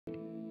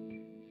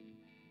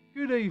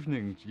Good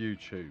evening,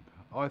 YouTube.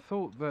 I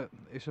thought that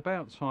it's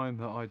about time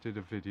that I did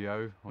a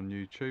video on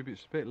YouTube.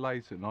 It's a bit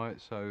late at night,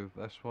 so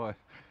that's why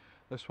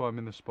I'm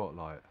in the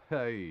spotlight.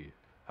 Hey,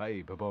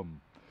 ba-bum.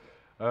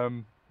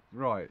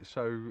 Right,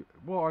 so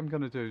what I'm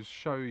going to do is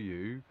show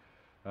you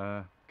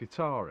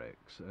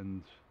Guitarix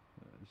and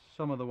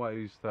some of the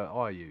ways that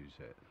I use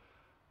it.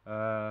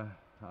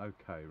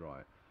 Okay,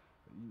 right.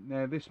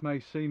 Now this may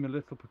seem a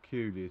little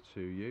peculiar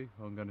to you.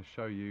 I'm going to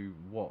show you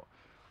what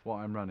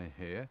I'm running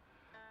here.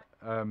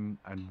 And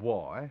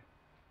why,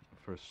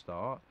 for a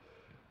start.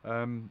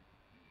 To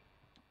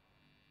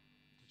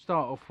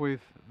start off with,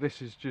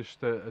 this is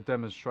just a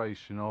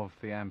demonstration of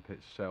the amp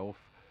itself.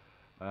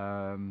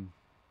 Let's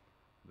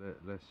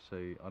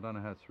see, I don't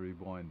know how to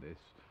rewind this,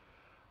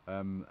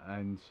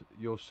 and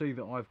you'll see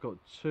that I've got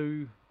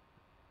two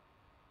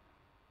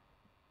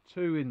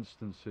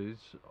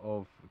instances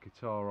of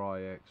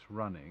Guitarix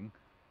running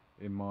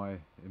in my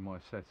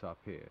setup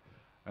here.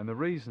 And the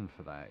reason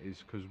for that is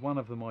because one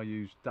of them I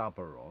use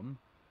dubber on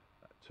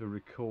to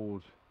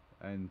record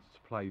and to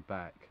play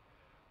back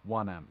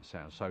one amp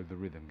sound, so the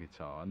rhythm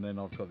guitar, and then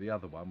I've got the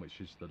other one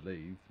which is the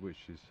lead,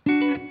 which is so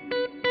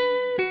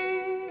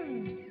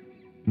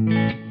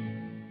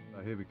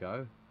here we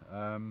go.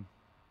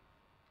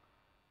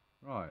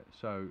 Right,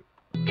 so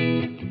as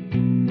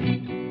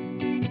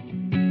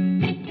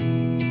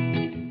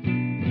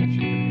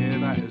you can hear,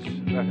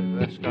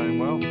 that's going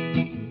well.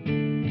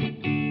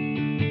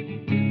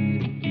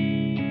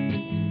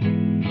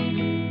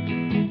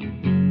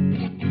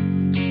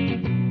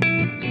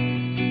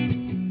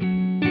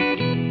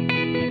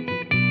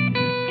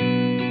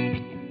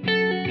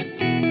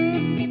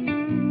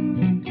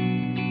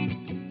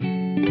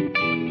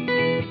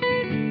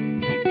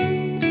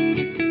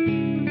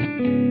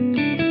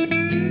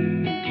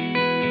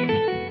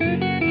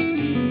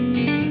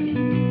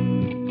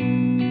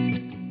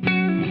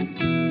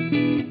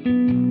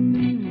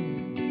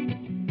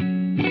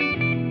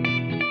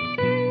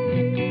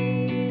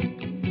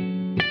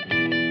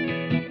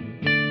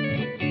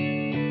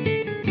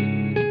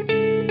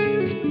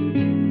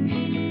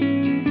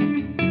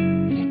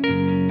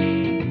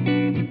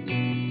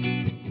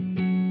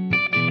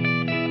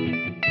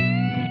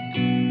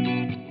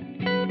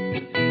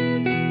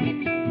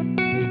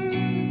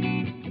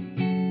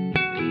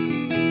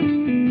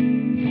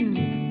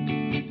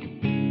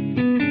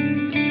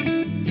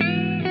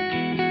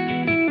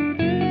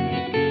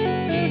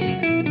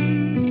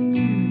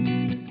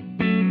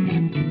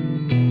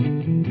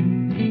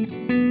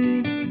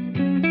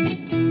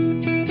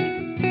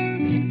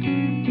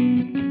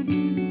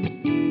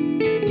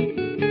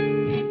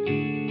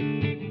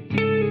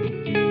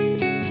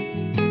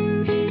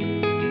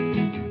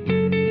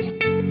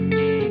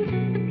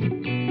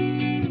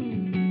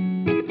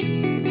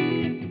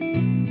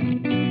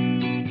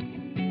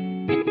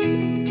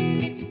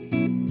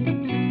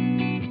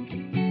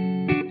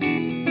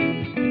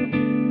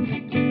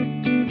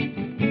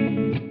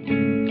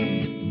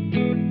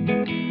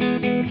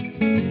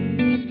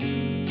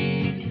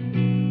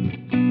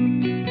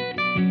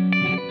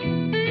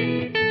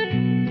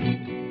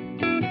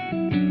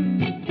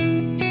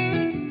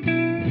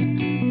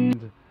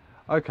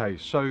 Okay,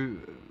 so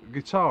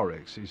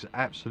Guitarix is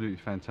absolutely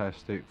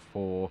fantastic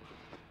for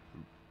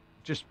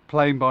just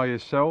playing by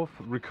yourself,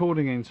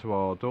 recording into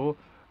Ardour.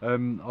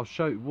 I'll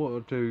show you what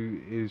I'll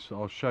do is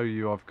I'll show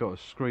you I've got a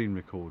screen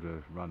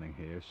recorder running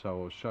here,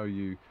 so I'll show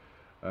you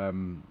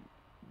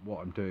what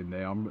I'm doing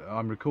there.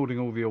 I'm recording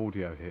all the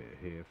audio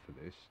here for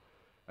this.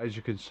 As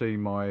you can see,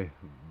 my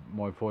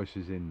voice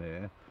is in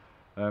there.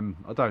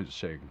 I don't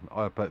sing,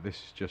 but this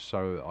is just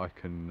so that I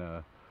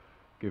can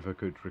give a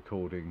good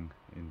recording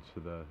into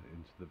the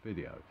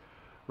video.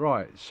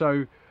 Right,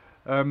 so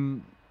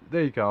there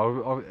you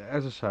go.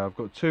 As I say, I've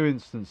got two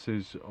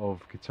instances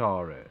of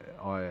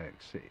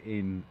Guitarix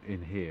in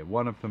here.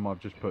 One of them I've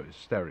just put as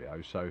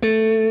stereo, so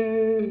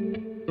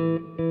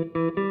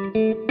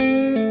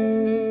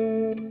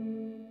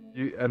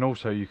and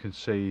also you can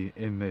see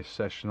in this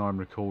session I'm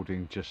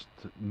recording just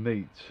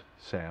neat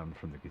sound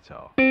from the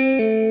guitar.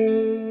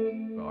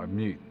 But I'm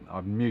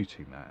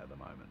muting that at the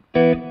moment.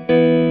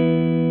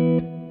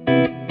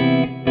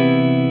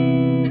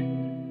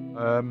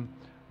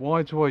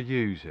 Why do I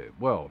use it?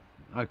 Well,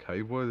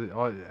 okay.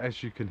 Well,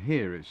 as you can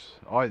hear, it's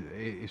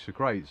a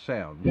great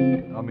sound.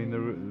 I mean,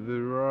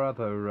 there are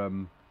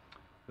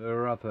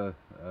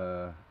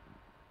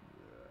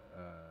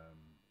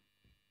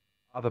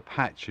other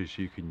patches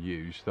you can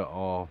use that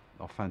are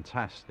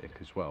fantastic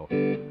as well.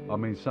 I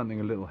mean, something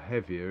a little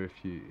heavier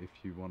if you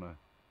want to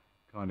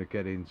kind of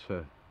get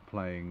into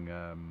playing.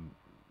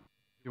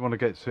 You want to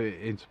get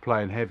into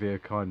playing heavier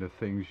kind of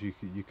things. You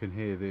can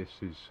hear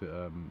this is.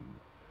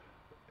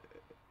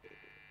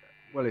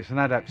 Well, it's an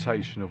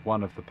adaptation of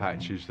one of the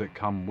patches that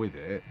come with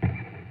it.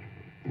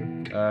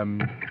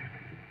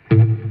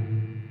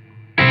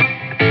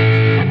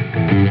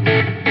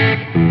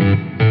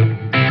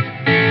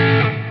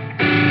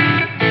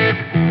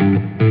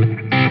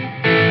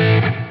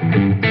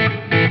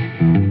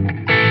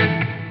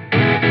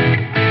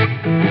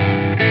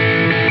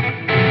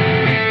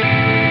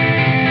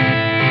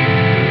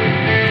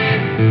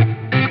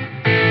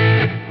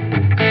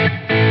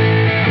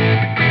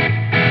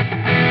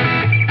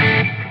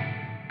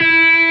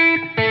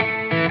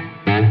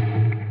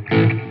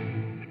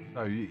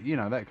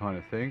 know, that kind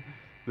of thing.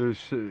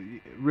 There's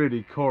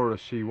really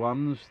chorusy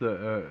ones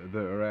that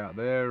are out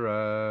there.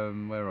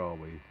 Where are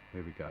we?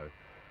 Here we go.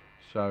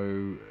 So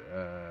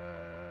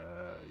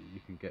you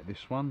can get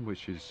this one,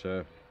 which is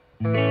I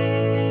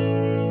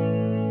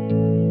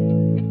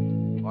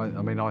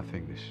mean, I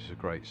think this is a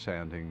great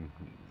sounding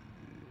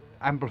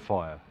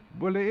amplifier.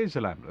 Well, it is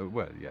an amplifier.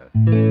 Well, yeah.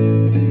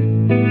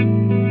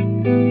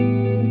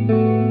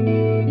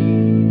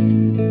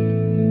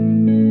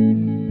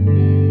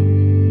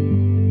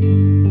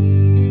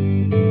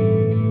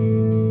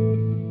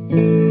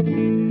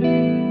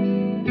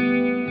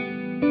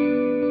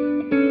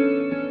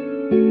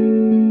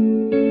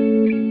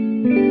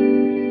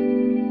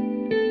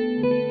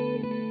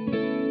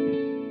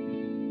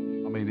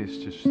 I mean, it's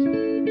just.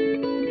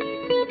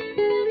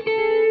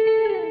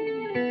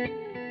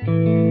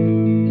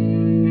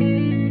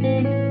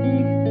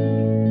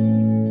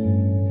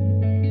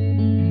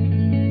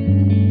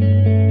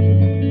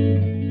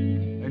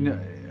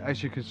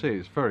 As you can see,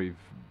 it's very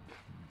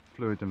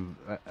fluid and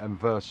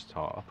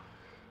versatile.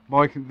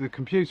 The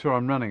computer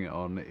I'm running it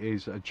on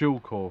is a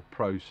dual core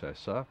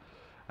processor,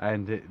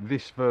 and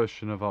this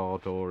version of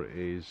Ardour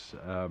is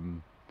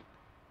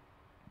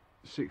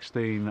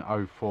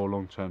 1604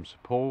 long-term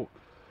support,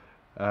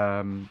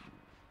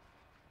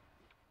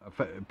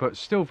 but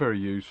still very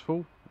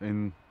useful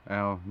in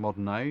our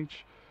modern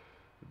age.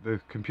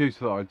 The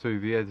computer that I do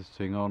the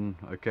editing on,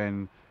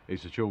 again,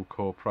 is a dual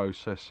core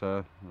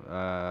processor,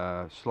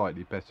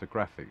 slightly better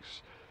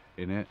graphics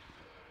in it.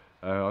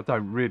 I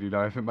don't really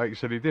know if it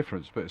makes any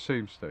difference, but it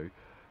seems to.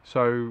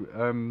 So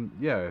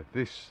yeah,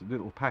 this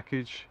little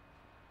package,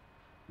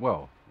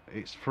 well,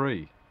 it's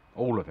free,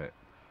 all of it.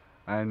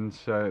 And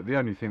the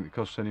only thing that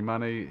costs any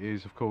money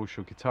is, of course,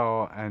 your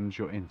guitar and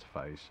your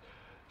interface.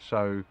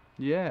 So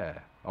yeah,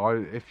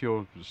 if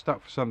you're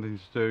stuck for something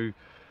to do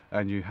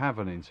and you have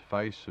an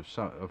interface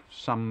of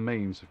some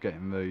means of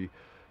getting the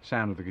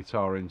sound of the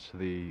guitar into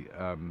the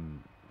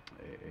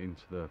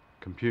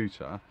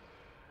computer,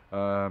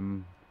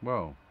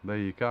 well, there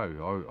you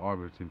go. I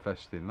would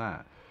invest in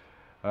that.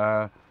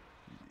 I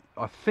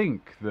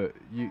think that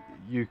you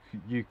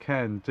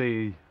can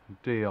DI.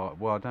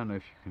 Well, I don't know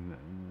if you can.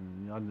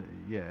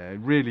 Yeah,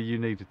 really, you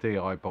need a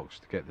DI box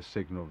to get the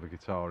signal of the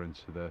guitar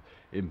into the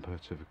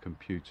input of a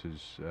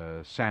computer's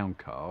sound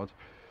card.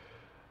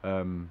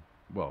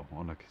 Well,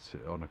 on a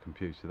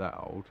computer that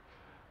old.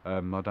 I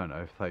don't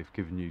know if they've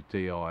given you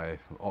DI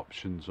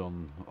options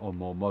on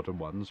more modern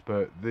ones,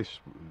 but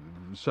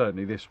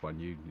certainly this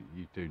one you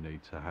do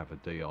need to have a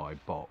DI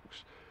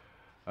box.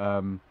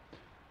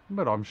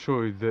 But I'm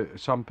sure that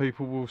some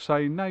people will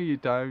say, no, you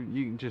don't.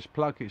 You can just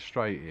plug it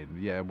straight in.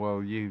 Yeah,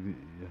 well, yeah,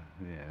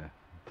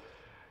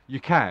 you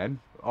can.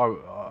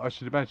 I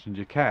should imagine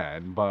you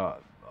can,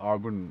 but I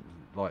wouldn't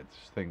like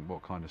to think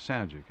what kind of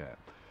sound you get.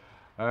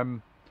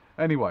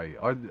 Anyway,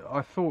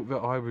 I thought that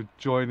I would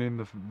join in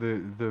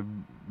the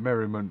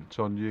merriment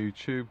on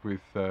YouTube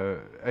with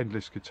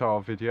endless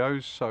guitar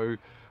videos, so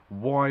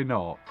why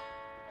not?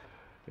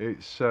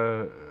 It's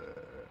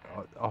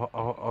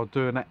I'll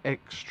do an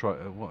extra.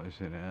 What is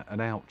it? An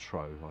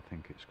outro, I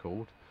think it's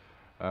called.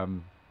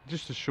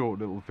 Just a short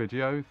little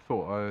video.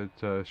 Thought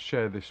I'd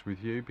share this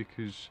with you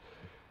because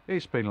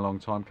it's been a long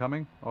time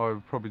coming.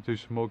 I'll probably do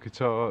some more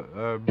guitar.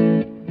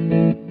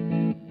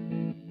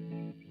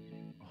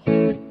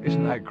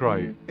 Isn't that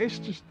great? It's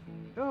just,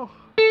 oh,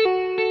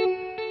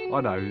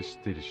 I know it's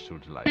digital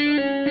delay.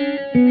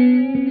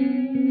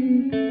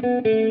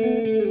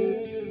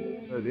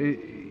 But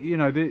you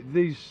know,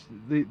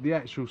 the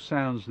actual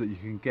sounds that you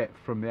can get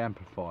from the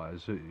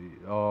amplifiers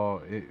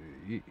are,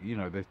 you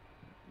know, they're,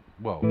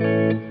 well,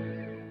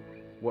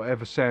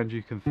 whatever sound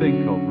you can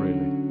think of,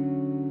 really.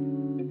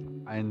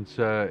 And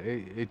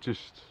it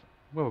just,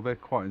 well, they're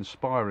quite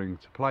inspiring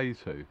to play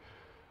to,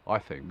 I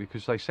think,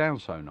 because they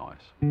sound so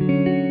nice.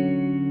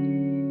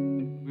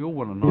 We all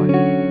want a nice.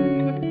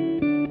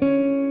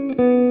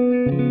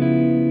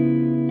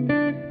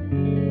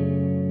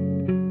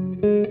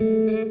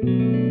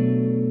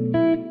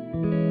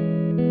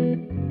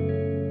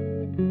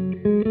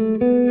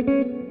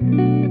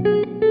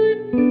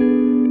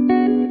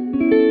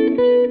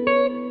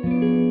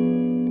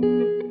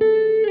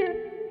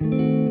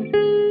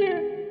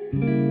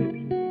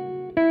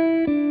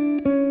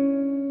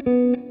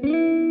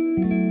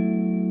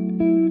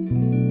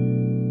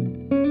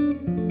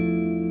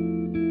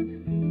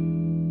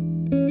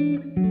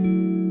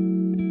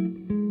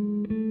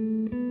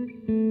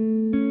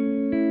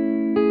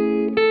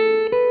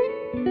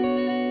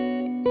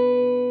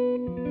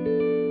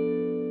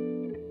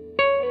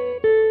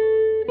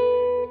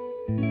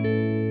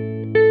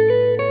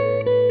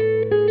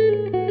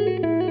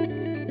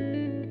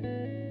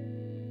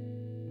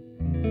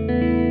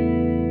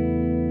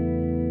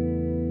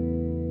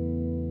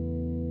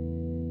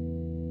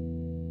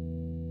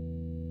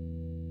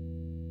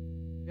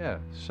 Yeah,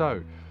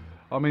 so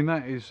I mean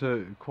that is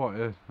quite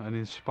an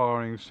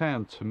inspiring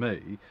sound to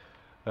me.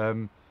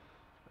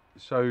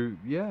 So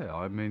yeah,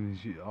 I mean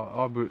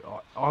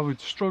I would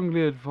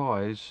strongly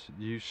advise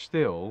you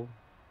still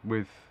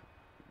with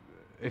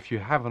if you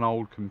have an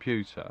old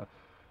computer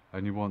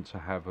and you want to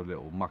have a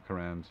little muck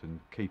around and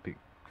keep it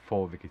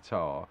for the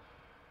guitar,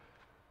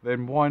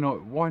 then why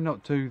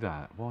not do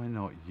that? Why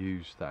not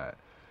use that?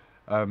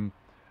 I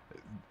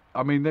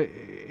mean,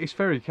 it's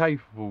very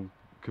capable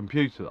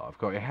computer that I've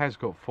got. It has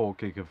got 4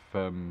 gig of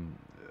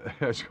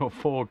it's got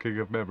 4 gig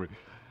of memory.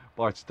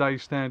 By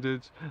today's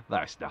standards,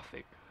 that's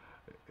nothing.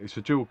 It's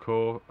a dual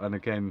core, and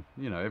again,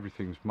 you know,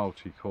 everything's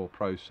multi-core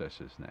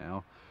processors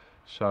now.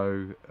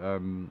 So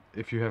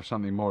if you have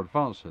something more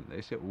advanced than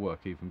this, it will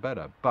work even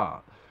better.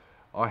 But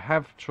I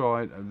have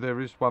tried. There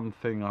is one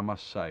thing I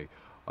must say.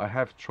 I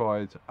have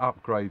tried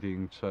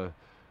upgrading to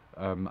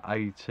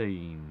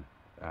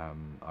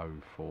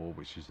 1804,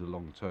 which is the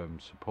long-term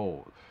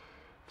support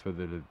for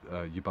the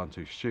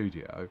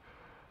Ubuntustudio,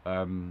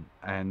 and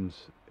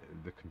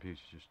the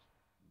computer just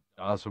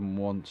doesn't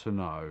want to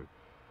know.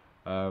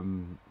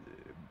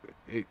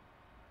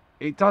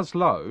 It does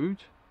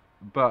load,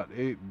 but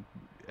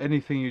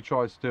anything you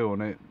try to do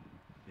on it,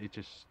 it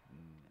just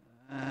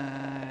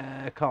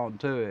can't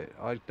do it.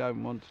 I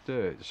don't want to do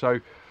it. So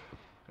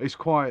it's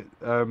quite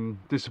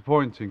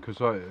disappointing, because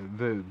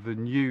the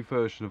new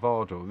version of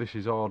Ardour, this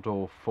is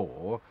Ardour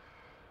 4,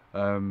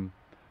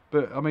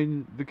 but I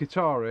mean the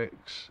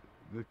Guitarix,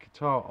 the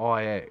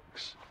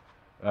Guitarix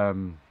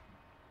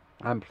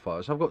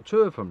amplifiers, I've got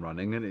 2 of them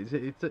running, and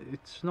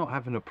it's not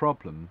having a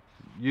problem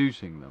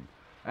using them.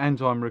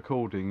 And I'm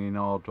recording in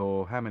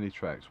Ardour, how many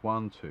tracks?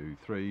 1, 2,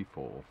 3,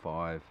 4,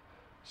 5,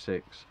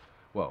 6,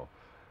 well,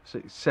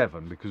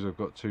 7, because I've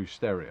got 2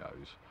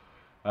 stereos.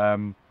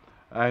 And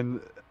I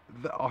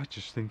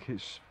just think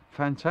it's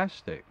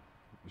fantastic.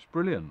 It's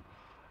brilliant.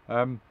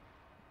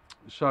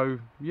 So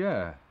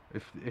yeah,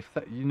 if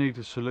that you need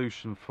a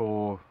solution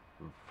for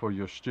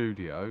your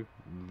studio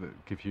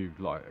that give you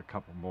like a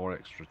couple more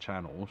extra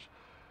channels,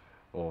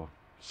 or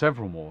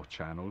several more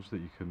channels that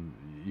you can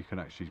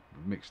actually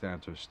mix down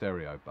to a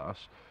stereo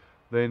bus,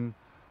 then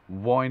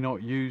why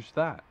not use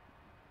that?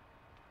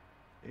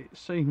 It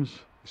seems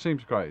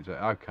great.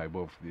 Okay,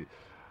 well,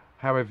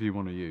 however you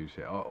want to use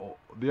it.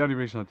 The only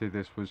reason I did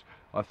this was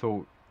I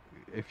thought,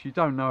 if you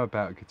don't know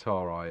about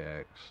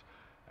Guitarix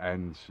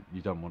and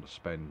you don't want to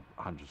spend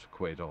hundreds of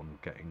quid on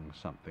getting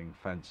something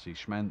fancy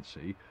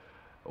schmancy,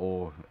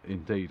 or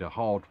indeed a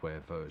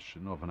hardware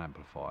version of an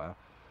amplifier,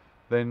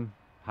 then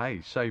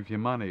hey, save your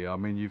money. I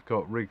mean, you've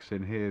got rigs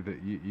in here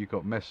that you've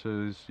got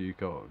Messrs, you've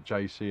got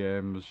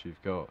JCMs, you've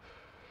got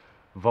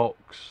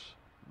Vox,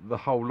 the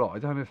whole lot. I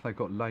don't know if they've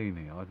got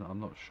Laney,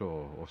 I'm not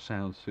sure, or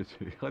Sound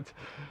City.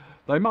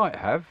 They might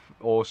have,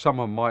 or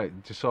someone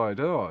might decide,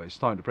 oh, it's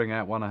time to bring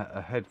out one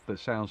ahead that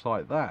sounds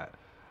like that.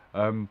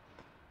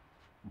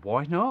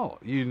 Why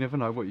not? You never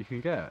know what you can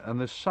get. And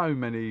there's so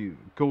many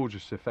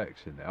gorgeous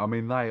effects in there. I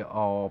mean, they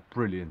are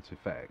brilliant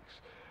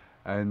effects.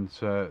 And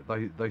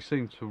they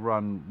seem to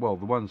run, well,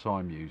 the ones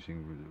I'm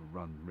using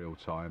run real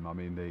time. I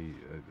mean,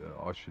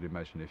 I should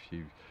imagine if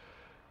you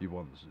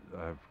want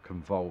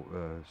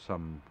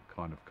some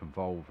kind of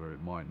convolver,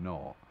 it might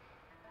not.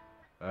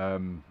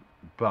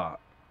 But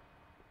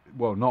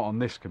well, not on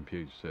this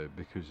computer,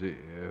 because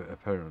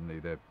apparently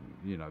they've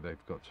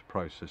got to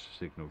process the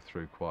signal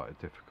through quite a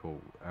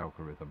difficult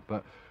algorithm.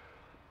 But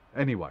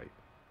anyway,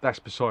 that's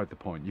beside the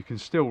point. You can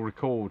still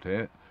record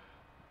it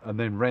and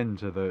then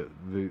render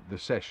the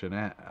session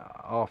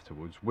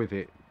afterwards with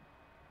it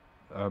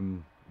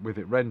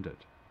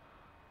rendered,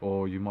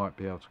 or you might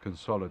be able to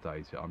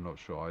consolidate it. I'm not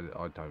sure.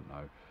 I don't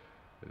know.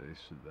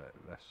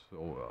 That's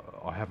all.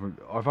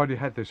 I've only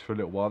had this for a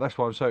little while. That's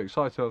why I'm so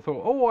excited. I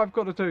thought, oh, I've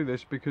got to do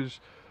this, because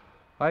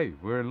hey,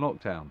 we're in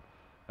lockdown,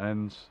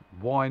 and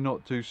why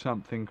not do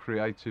something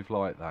creative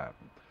like that?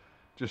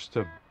 Just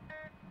to,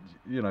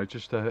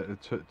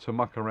 to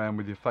muck around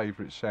with your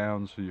favourite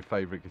sounds or your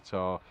favourite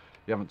guitar.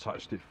 You haven't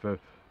touched it for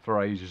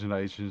ages and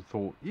ages, and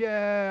thought,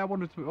 yeah, I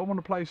want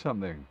to play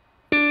something.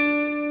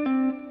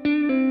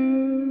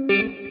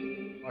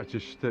 I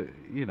just, I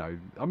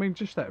mean,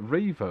 just that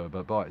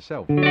reverb by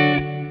itself. But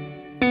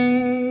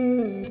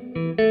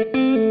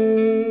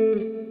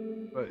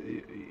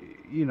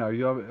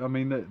I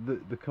mean,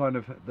 the kind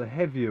of the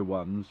heavier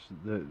ones,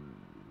 the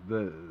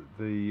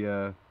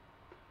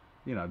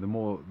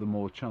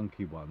more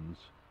chunky ones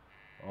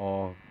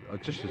are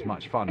just as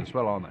much fun as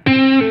well, aren't they?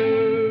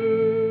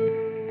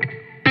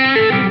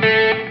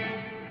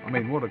 I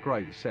mean, what a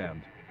great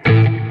sound.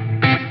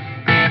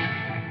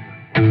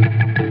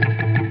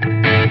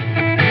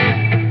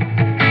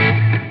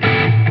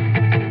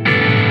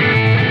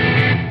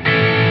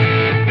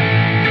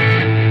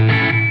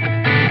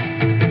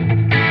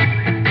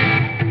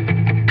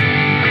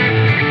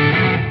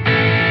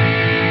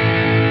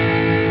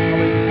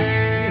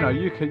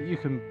 You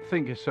can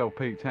think yourself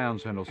Pete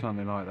Townsend or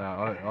something like that.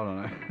 I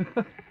don't know.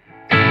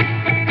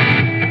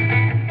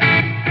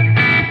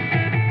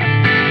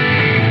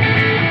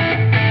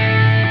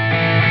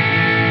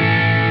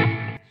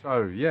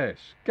 So yes,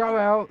 go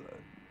out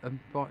and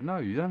no,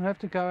 you don't have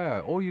to go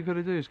out. All you've got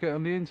to do is get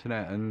on the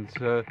internet and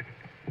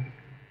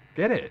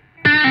get it.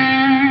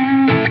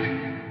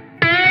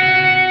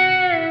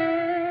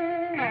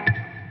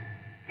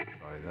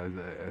 Sorry,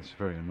 It's a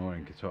very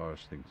annoying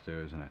guitarist thing to do,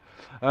 isn't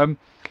it?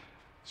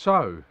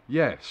 So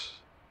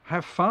yes,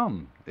 have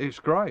fun. It's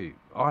great.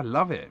 I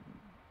love it.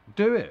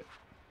 Do it.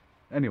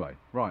 Anyway,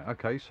 right,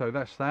 okay, so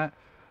that's that.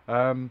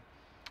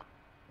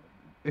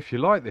 If you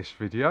like this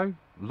video,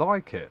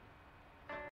 like it.